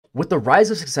With the rise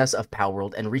of success of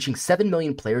PALWORLD and reaching 7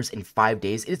 million players in 5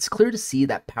 days, it's clear to see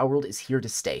that PALWORLD is here to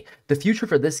stay. The future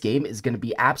for this game is going to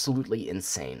be absolutely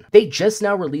insane. They just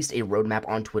now released a roadmap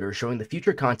on Twitter showing the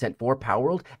future content for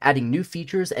PALWORLD, adding new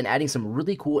features and adding some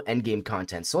really cool endgame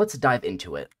content, so let's dive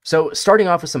into it. So starting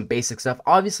off with some basic stuff,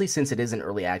 obviously since it is in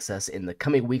early access, in the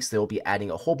coming weeks they will be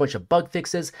adding a whole bunch of bug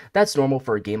fixes. That's normal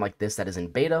for a game like this that is in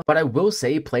beta, but I will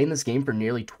say playing this game for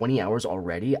nearly 20 hours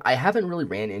already, I haven't really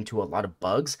ran into a lot of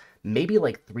bugs, maybe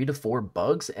like 3 to 4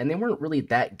 bugs, and they weren't really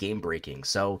that game breaking.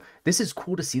 So this is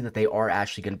cool to see that they are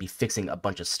actually going to be fixing a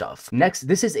bunch of stuff. Next,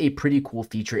 this is a pretty cool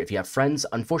feature if you have friends.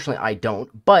 Unfortunately, I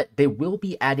don't, but they will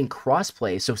be adding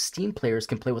crossplay so Steam players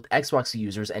can play with Xbox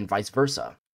users and vice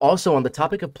versa. Also, on the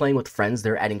topic of playing with friends,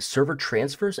 they're adding server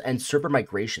transfers and server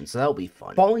migration, so that'll be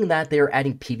fun. Following that, they are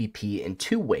adding PvP in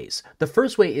 2 ways. The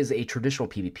first way is a traditional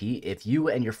PvP. If you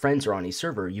and your friends are on a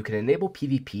server, you can enable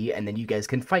PvP and then you guys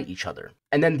can fight each other.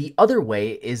 And then the other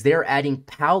way is they're adding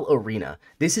PAL Arena.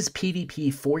 This is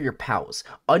PvP for your pals.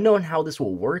 Unknown how this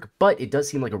will work, but it does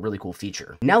seem like a really cool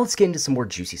feature. Now let's get into some more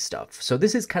juicy stuff. So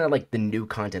this is kind of like the new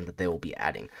content that they will be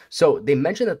adding. So they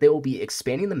mentioned that they will be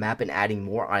expanding the map and adding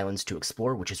more islands to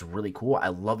explore, which is really cool. I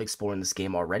love exploring this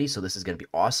game already, so this is going to be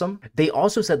awesome. They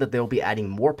also said that they'll be adding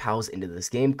more pals into this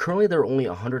game. Currently, there are only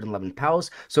 111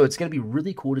 pals, so it's going to be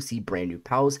really cool to see brand new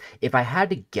pals. If I had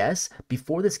to guess,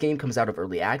 before this game comes out of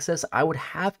early access, I would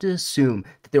have to assume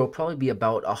that there will probably be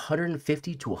about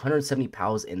 150 to 170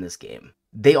 pals in this game.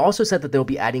 They also said that they'll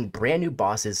be adding brand new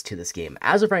bosses to this game.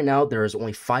 As of right now, there is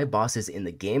only 5 bosses in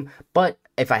the game, but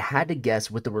if I had to guess,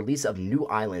 with the release of new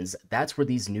islands, that's where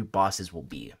these new bosses will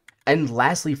be. And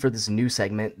lastly, for this new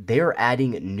segment, they're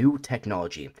adding new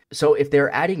technology. So if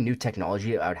they're adding new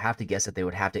technology, I would have to guess that they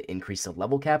would have to increase the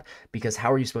level cap, because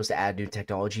how are you supposed to add new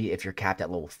technology if you're capped at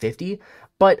level 50?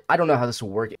 But I don't know how this will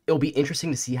work. It'll be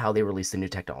interesting to see how they release the new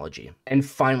technology. And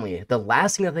finally, the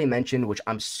last thing that they mentioned, which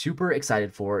I'm super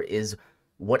excited for, is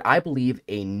what I believe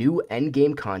a new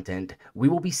endgame content. We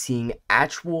will be seeing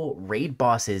actual raid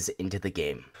bosses into the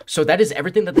game. So that is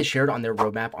everything that they shared on their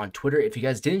roadmap on Twitter. If you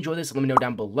guys did enjoy this, let me know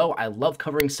down below. I love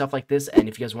covering stuff like this, and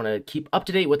if you guys want to keep up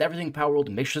to date with everything PALWORLD,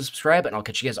 make sure to subscribe, and I'll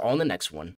catch you guys all in the next one.